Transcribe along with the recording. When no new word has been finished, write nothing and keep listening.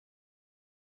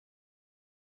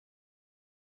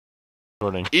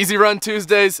Easy Run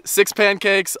Tuesdays, 6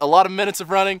 pancakes, a lot of minutes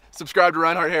of running. Subscribe to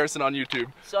Reinhardt Harrison on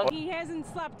YouTube. He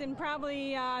hasn't slept in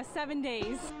probably 7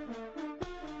 days.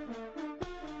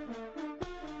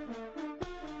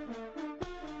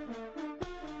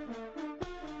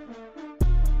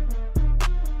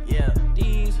 Yeah,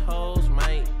 these hoes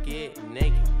might get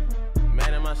naked.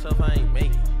 Mad at myself, I ain't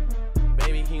making.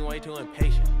 Baby king way too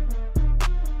impatient.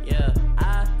 Yeah,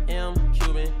 I am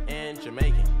Cuban and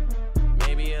Jamaican.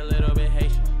 Maybe a little bit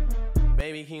Haitian.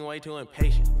 Baby king way too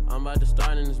impatient. I'm about to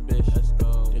start in this bitch. Let's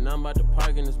go. Then I'm about to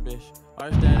park in this bitch.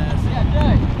 Arch that ass. Yeah,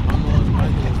 Jay. I'm the one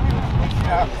parking this bitch.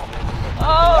 Yeah.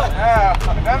 Oh! Yeah,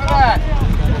 remember that.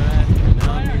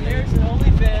 There's your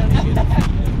OnlyFans.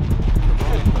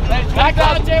 Back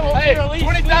on, Jay. Hey,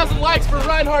 20,000 likes for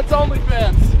Reinhardt's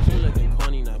OnlyFans. She looking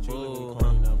corny, not boo.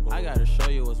 I gotta show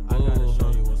you what's boo.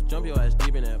 Jump your ass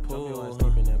deep in that pool.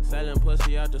 Selling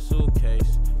pussy out the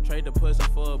suitcase. Trade the pussy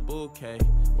for a bouquet.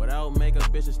 Without makeup,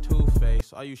 bitches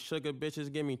two-faced. All you sugar bitches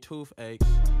give me toothaches.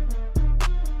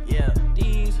 Yeah,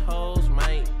 these hoes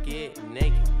might get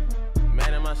naked.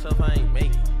 Mad at myself, I ain't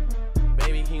making.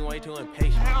 Baby king way too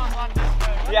impatient.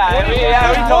 Yeah,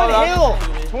 one hill.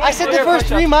 I said the first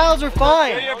 3 miles are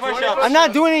fine. I'm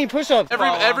not doing any push-ups.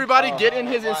 Everybody get in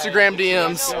his Instagram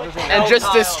DMs and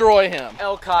just destroy him.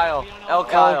 El Kyle.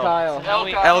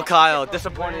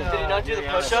 Disappointed. Did he not do the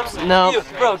push-ups? No.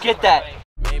 Bro, get that.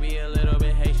 Maybe a little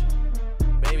bit Haitian.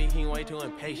 Baby king way too He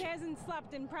impatient. hasn't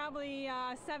slept in probably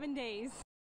 7 days.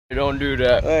 Don't do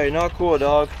that. Hey, not cool,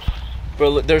 dog. Bro,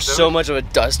 look, there's so much of a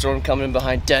dust storm coming in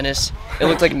behind Dennis. It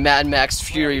looked like Mad Max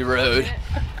Fury Road.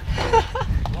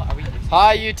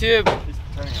 Hi, YouTube.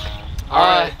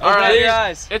 Alright,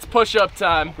 guys. it's push-up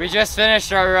time. We just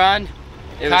finished our run.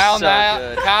 It was so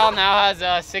good. Kyle now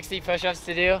has 60 push-ups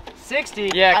to do.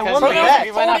 60? Yeah, I because won the bet.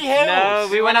 we went up. No,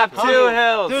 we went up 2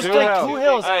 hills. There's like 2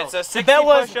 hills. Alright, so 60 the bet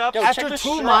was push-ups. after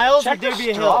 2 miles, there'd be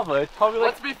a hill.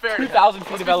 Let's be fair. 2,000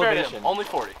 feet of elevation. Only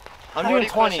 40. I'm doing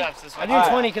 20. I'm doing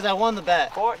 20 because I won the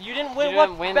bet. You didn't win.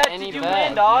 What bet did you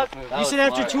win, dog? You said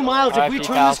after 2 miles, if we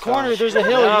turn this corner, there's a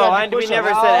hill. No, we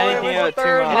never said anything about 2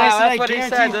 miles. And I said, That's what he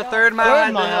said. The third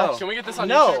mile. Can we get this on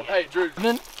YouTube? Hey, Drew.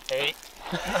 Hey.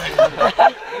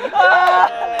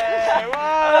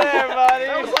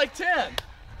 That was like 10.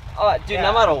 Oh, dude,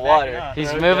 I'm out of water.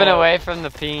 He's moving away from the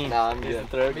peen. Nah, I'm getting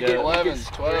throat We get 11,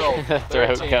 12,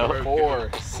 Throat 13, go.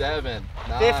 4, 7,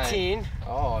 9. 15.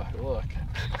 Oh, look.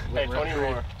 Hey, 20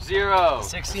 more. 0.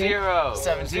 16. 0.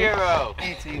 17. 0.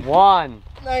 18. 1.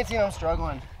 19, I'm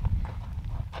struggling.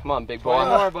 Come on, big boy. 20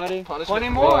 more, buddy. 20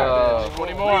 more.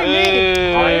 20 more.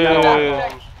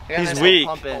 He's weak.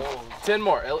 10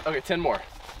 more. Okay, 10 more.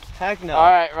 Heck no.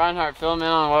 Alright, Reinhardt, fill me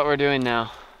in on what we're doing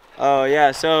now. Oh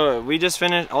yeah, so we just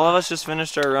finished, all of us just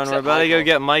finished our run. We're about to go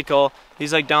get Michael.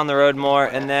 He's like down the road more,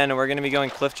 and then we're gonna be going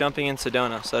cliff jumping in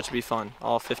Sedona, so that should be fun.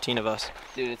 All 15 of us.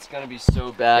 Dude, it's gonna be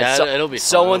so bad. Yeah, it'll be fun.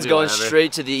 Someone's going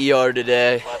straight to the ER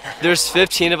today. There's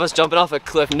 15 of us jumping off a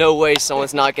cliff. No way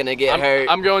someone's not gonna get hurt.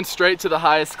 I'm going straight to the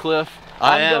highest cliff.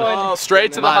 I'm going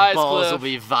straight to the highest cliff. My balls will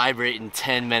be vibrating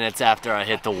 10 minutes after I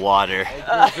hit the water.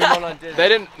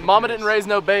 Mama didn't raise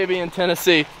no baby in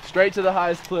Tennessee. Straight to the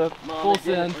highest cliff. Full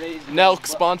send. Nelk,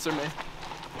 sponsor me.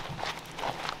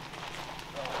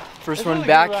 First one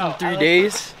back in 3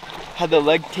 days. Had the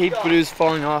leg tape, but it was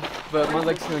falling off. But my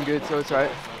leg's feeling good, so it's alright.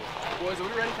 Boys, are we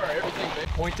ready for our everything,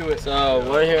 baby? Point to it. So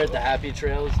we're here at the Happy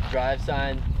Trails drive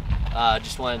sign.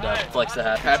 Just wanted to flex the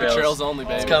Happy Trails only,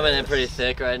 baby. It's coming in pretty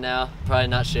thick right now. Probably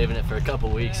not shaving it for a couple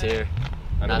weeks here.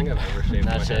 I don't think I've ever shaved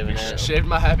not shaving it. Shaved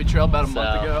my Happy Trail about a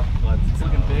month ago. It's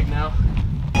looking big now.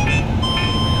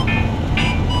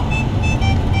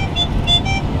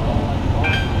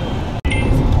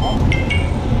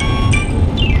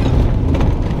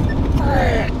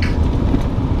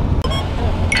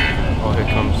 Oh, here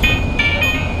comes.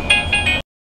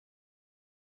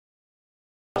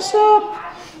 What's up?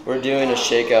 We're doing a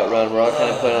shakeout run. We're all kind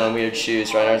of putting on weird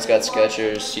shoes. Reinhardt's got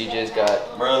Skechers. CJ's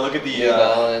got Bro, look at the New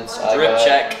Balance. drip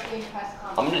check.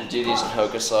 I'm gonna do these in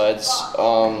Hoka slides. As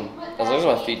long as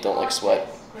my feet don't like sweat,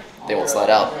 they won't slide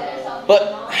out.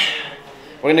 But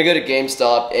we're gonna go to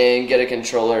GameStop and get a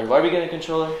controller. Why are we getting a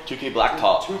controller? 2K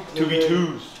Blacktop.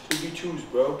 2v2s. 2v2s,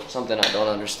 bro. Something I don't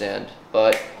understand,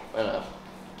 but I don't know.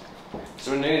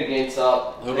 So we're gonna go to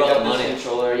GameStop. Who pick brought up the this money?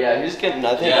 controller. Yeah, who's getting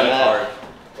nothing? Yeah, card.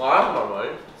 Well, I have my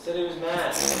money. Said he was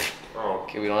mad. Oh.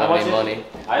 Okay, we don't have any money.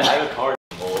 I have a card.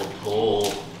 Pull. Full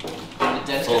of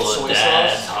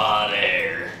dad's hot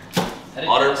air.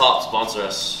 Otter Pop sponsor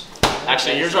us.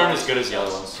 Actually, yours aren't as good as the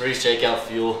other ones. Free shakeout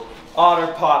fuel.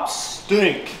 Otter Pops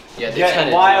stink. Yeah, they Get kind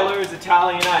of Weiler's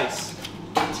Italian Ice.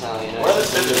 Italian. Where are the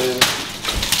scissors?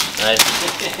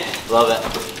 Nice. Love it.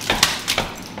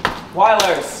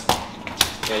 Weilers.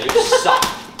 Yeah, you suck.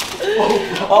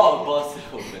 Oh, busted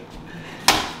open.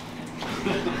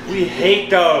 We hate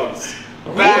those.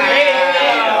 We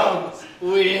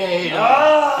hate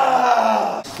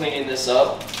him. Cleaning this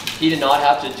up. He did not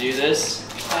have to do this.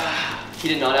 He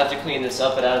did not have to clean this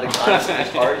up, but out of the kindness of his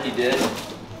heart, he did.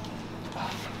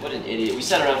 What an idiot. We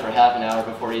sat around for half an hour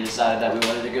before he decided that we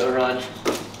wanted to go run.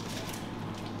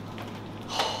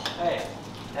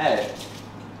 Hey.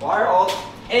 Why are all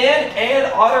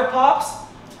and Otter Pops?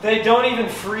 They don't even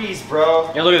freeze, bro.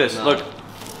 Yeah, look at this. No. Look.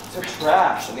 They're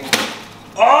trash.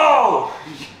 Oh!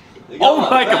 Oh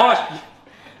my gosh!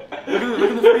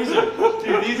 Look at the freezer.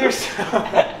 Dude, these are so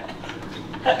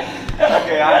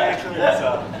Okay, I actually this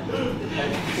up.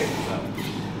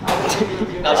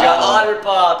 Now we got Otter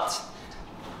Popped.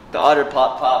 The Otter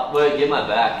Pop. Wait, get my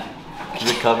back. Is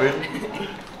it covered?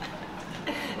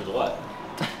 With what?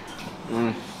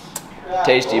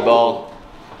 Tasty ball.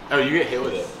 Oh, you get hit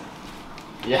with it.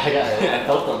 Yeah, I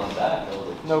felt on my back.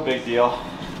 No big deal.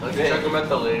 Let's check them at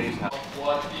the ladies' house.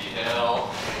 What the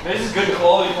hell? This is good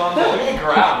quality content. Look at the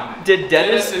ground. Did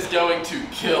Dennis is going to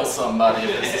kill somebody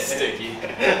if this is sticky.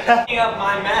 Cleaning up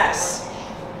my mess.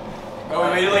 Oh,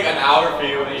 we made it like an hour for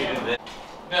you when you did this.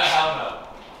 No, hell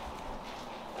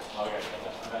no. Okay.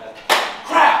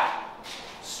 Crap!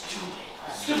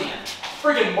 Stupid.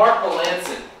 Friggin' Mark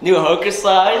Melanson. New Hoka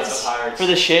slides That's the Pirates. for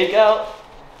the shakeout.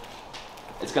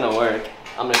 It's gonna work.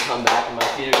 I'm gonna come back and my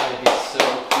feet are gonna be so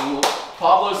cool.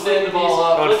 Pablo Sandoval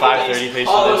up. Going 5:30 pace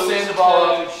Pablo for this. Sandoval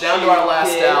up. Down to our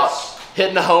last out.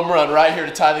 Hitting a home run right here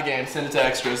to tie the game. Send it to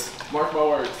extras. Mark my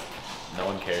words. No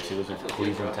one cares. He lives in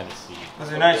Cleveland, Tennessee.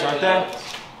 Those are nice, aren't they?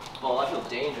 Well, I feel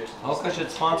dangerous. Hoka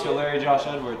should sponsor Larry Josh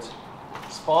Edwards.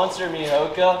 Sponsor me,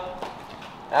 Hoka.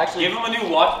 Actually, Give him a new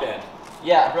watch band.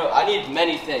 yeah, bro. I need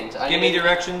many things. Give me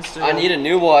directions to. I need a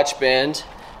new watch band.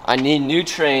 I need new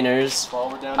trainers.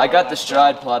 I got the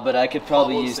Stride Pod, but I could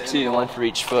probably use two, one for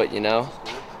each foot, you know?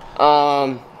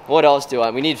 What else do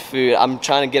I? We need food. I'm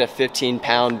trying to get a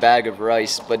 15-pound bag of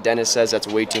rice, but Dennis says that's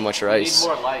way too much rice.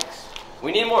 We need more likes.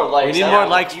 We need more likes. We need more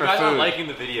likes You for guys aren't food. liking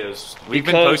the videos. We've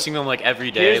Because been posting them like every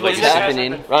day. Here's what's Like,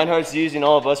 happening. Reinhardt's using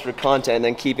all of us for content and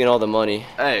then keeping all the money.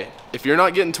 Hey, if you're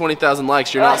not getting 20,000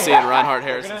 likes, you're not seeing Reinhardt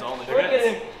Harrison's only. Look at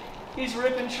him. He's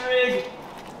ripping trig.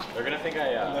 They're gonna think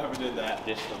I Never did that.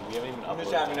 ditched them. We haven't even I'm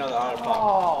just uploaded. having another Otter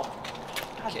Pop.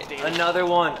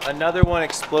 Another one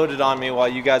exploded on me while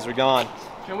you guys were gone.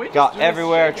 Can we Got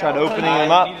everywhere, tried opening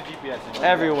them up.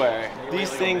 Everywhere.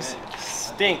 These things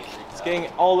stink. It's getting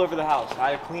all over the house.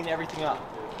 I have cleaned everything up.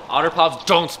 Otter Pops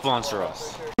don't sponsor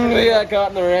us. We got caught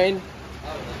in the rain.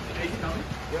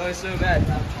 Bro, it's so bad.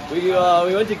 We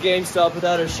went to GameStop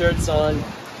without our shirts on.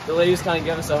 The ladies kind of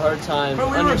gave us a hard time. But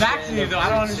we were vaccinated though, I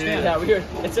don't understand. Yeah,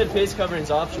 it said face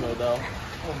covering's optional though.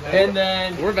 And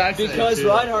then, We're vaccinated, because too.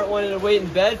 Reinhardt wanted to wait in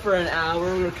bed for an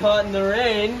hour, we were caught in the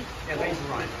rain. Yeah, thanks,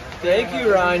 Ryan. Thank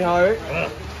you, Reinhardt.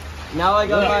 Now I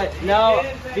got now,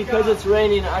 because it's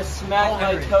raining, I smacked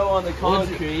my toe on the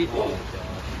concrete.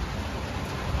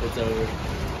 It's over.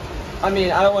 I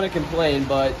mean, I don't want to complain,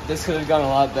 but this could have gone a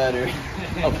lot better.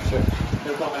 Oh, for sure.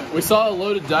 We saw a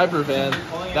loaded diaper van.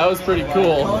 That was pretty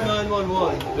cool. Call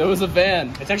 911. There was a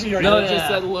van. It's actually your No, it just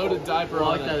said loaded diaper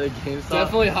on it.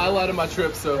 Definitely highlighted my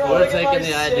trip so far. We're taking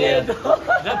the idea. Is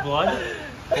that blood?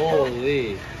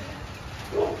 Holy.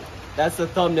 That's the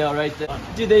thumbnail right there.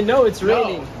 Dude, they know it's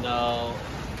raining. No.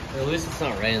 At least it's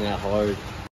not raining that hard.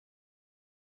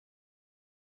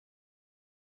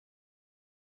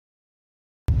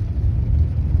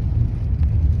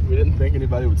 We didn't think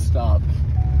anybody would stop.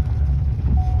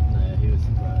 Yeah, he was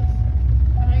surprised.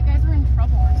 I thought you guys were in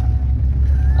trouble or something.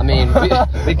 I mean,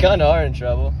 we kind of are in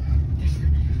trouble.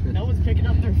 No one's picking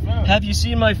up their phone. Have you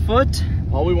seen my foot?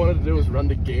 All we wanted to do was run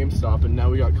to GameStop, and now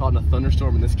we got caught in a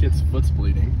thunderstorm, and this kid's foot's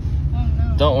bleeding. Oh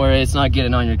no. Don't worry, it's not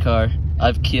getting on your car.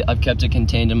 I've kept it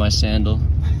contained in my sandal. Oh,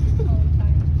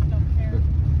 fine. Don't care.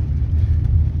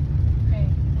 Okay,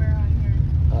 we're on here.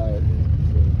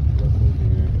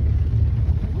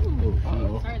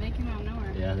 Oh, Sorry, they came out of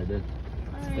nowhere. yeah, they did.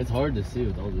 Alright, It's hard to see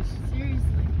with all this. seriously.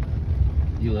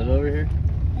 You live over here?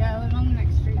 Yeah, I live on the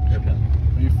next street. Okay.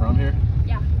 Are you from here?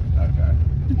 Yeah. Okay.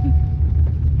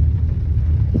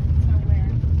 So where?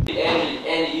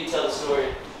 Andy, you tell the story.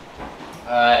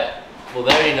 Alright. Well,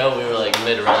 they already know we were like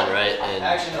mid-run, right? And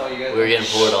Actually, no, you guys. we were getting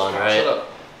poured on, right? Shut up.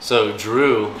 So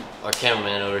Drew, our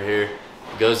cameraman over here,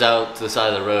 goes out to the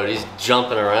side of the road. He's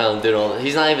jumping around, doing all.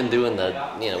 He's not even doing the,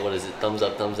 what is it? Thumbs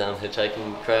up, thumbs down,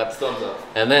 hitchhiking crap. Thumbs up.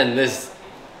 And then this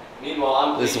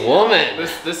Meanwhile, I'm woman,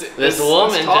 This this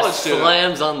woman college just student.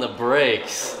 slams on the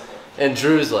brakes And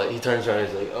Drew's like, he turns around,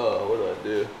 he's like, oh, what do I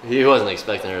do? He wasn't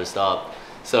expecting her to stop.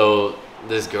 So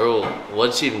this girl, what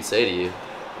did she even say to you?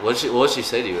 What did she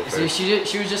say to you at first?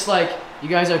 She was just like, you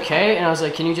guys okay? And I was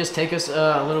like, can you just take us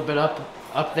a little bit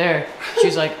up there?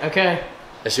 She's like, okay.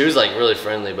 And she was like really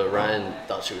friendly, but Ryan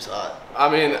thought she was hot. I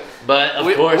mean, but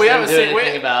of course, we haven't seen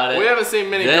anything about it. We haven't seen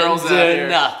many girls out here.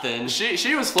 Nothing.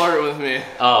 She was flirting with me.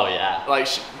 Oh yeah. Like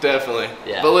definitely.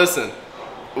 Yeah. But listen,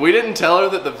 we didn't tell her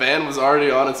that the van was already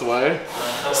on its way.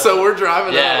 So we're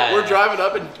driving up. We're driving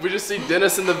up, and we just see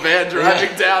Dennis in the van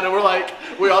driving down, and we're like,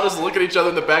 we all just look at each other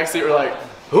in the back seat. We're like,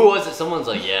 who was it? Someone's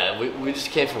like, yeah, we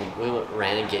just came from,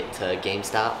 ran and get to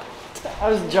GameStop. That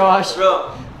was Josh.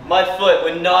 Bro, my foot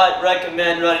would not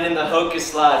recommend running in the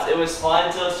Hocus slides. It was fine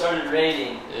until it started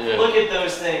raining. Yeah. Look at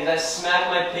those things. I smacked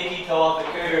my pinky toe off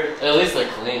the curb. At least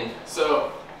they're clean.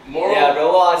 so. Moral, Yeah,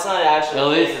 bro. Well, it's not actually. At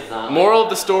least it's not. Moral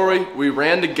of the story, we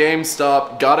ran to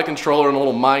GameStop, got a controller in a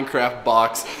little Minecraft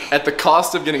box, at the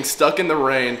cost of getting stuck in the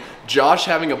rain, Josh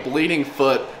having a bleeding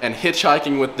foot, and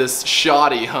hitchhiking with this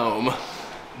shoddy home.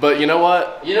 But you know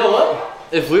what? You know what?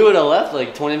 If we would have left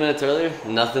like 20 minutes earlier,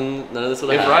 none of this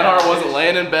would have If happened. Reinhardt wasn't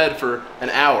laying in bed for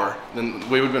an hour, then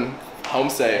we would have been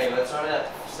home safe. Hey, let's run it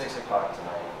at 6 o'clock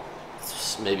tonight.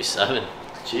 Maybe 7.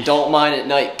 Jeez. Don't mind at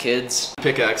night, kids.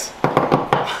 Pickaxe.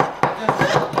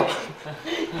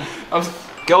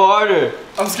 Go harder.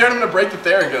 I'm scared I'm gonna break the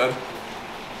Theragun.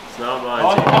 It's not mine.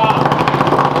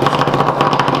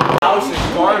 House is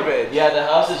garbage. Yeah, the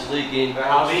house is leaking. The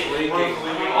house is leaking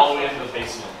all the way into the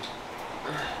basement.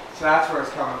 So that's where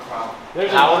it's coming from.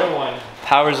 There's another one.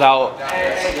 Power's out.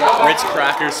 Ritz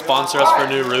Crackers sponsor us for a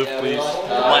new roof, please.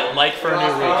 Mike for a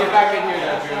new roof. Get back in here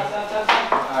now, Drew.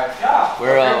 Alright.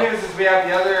 We're, Good news is we have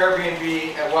the other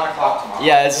Airbnb at 1 o'clock tomorrow.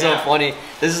 Yeah, it's so funny.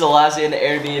 This is the last day in the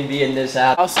Airbnb and this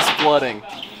happened. House is flooding.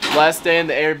 Last day in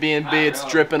the Airbnb, it's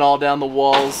dripping all down the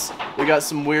walls. We got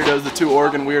some weirdos, the 2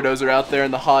 Oregon weirdos are out there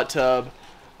in the hot tub.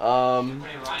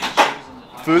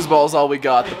 Foosball's all we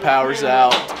got, the power's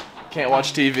out. Can't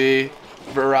watch TV.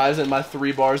 Verizon, my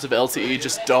 3 bars of LTE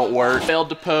just don't work. Failed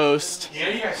to post. Yeah,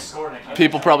 you guys scored it.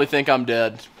 People probably think I'm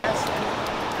dead.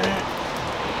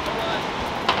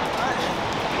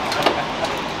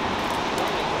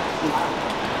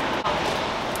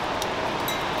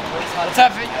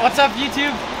 What's up,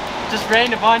 YouTube? Just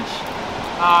rained a bunch,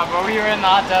 but we were in the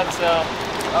hot tub, so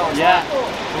yeah,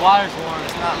 the water's warm.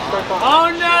 It's not hot. Oh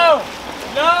no!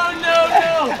 No!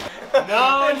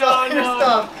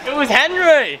 It was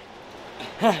Henry.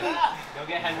 Go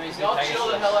get Henry's. Y'all chill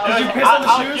the hell out. Did you piss on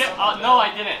the shoes? No,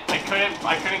 I didn't.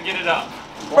 I couldn't get it up.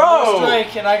 Bro!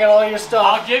 Strike, and I got all your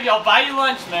stuff. I'll buy you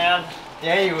lunch, man.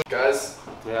 Yeah, you will. Guys,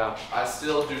 I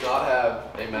still do not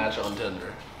have a match on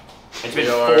Tinder. It's been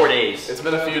 4 days. It's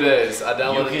been a few days. I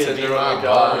downloaded You could Tinder be when my I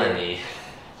got here. money.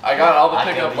 I got all the I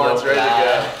pickup could be lines your ready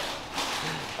to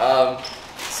go.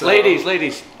 So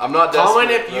Ladies, I'm not desperate.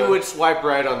 comment if you would swipe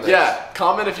right on this. Yeah,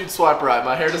 comment if you'd swipe right.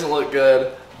 My hair doesn't look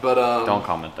good, but Don't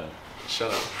comment though.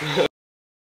 Shut up.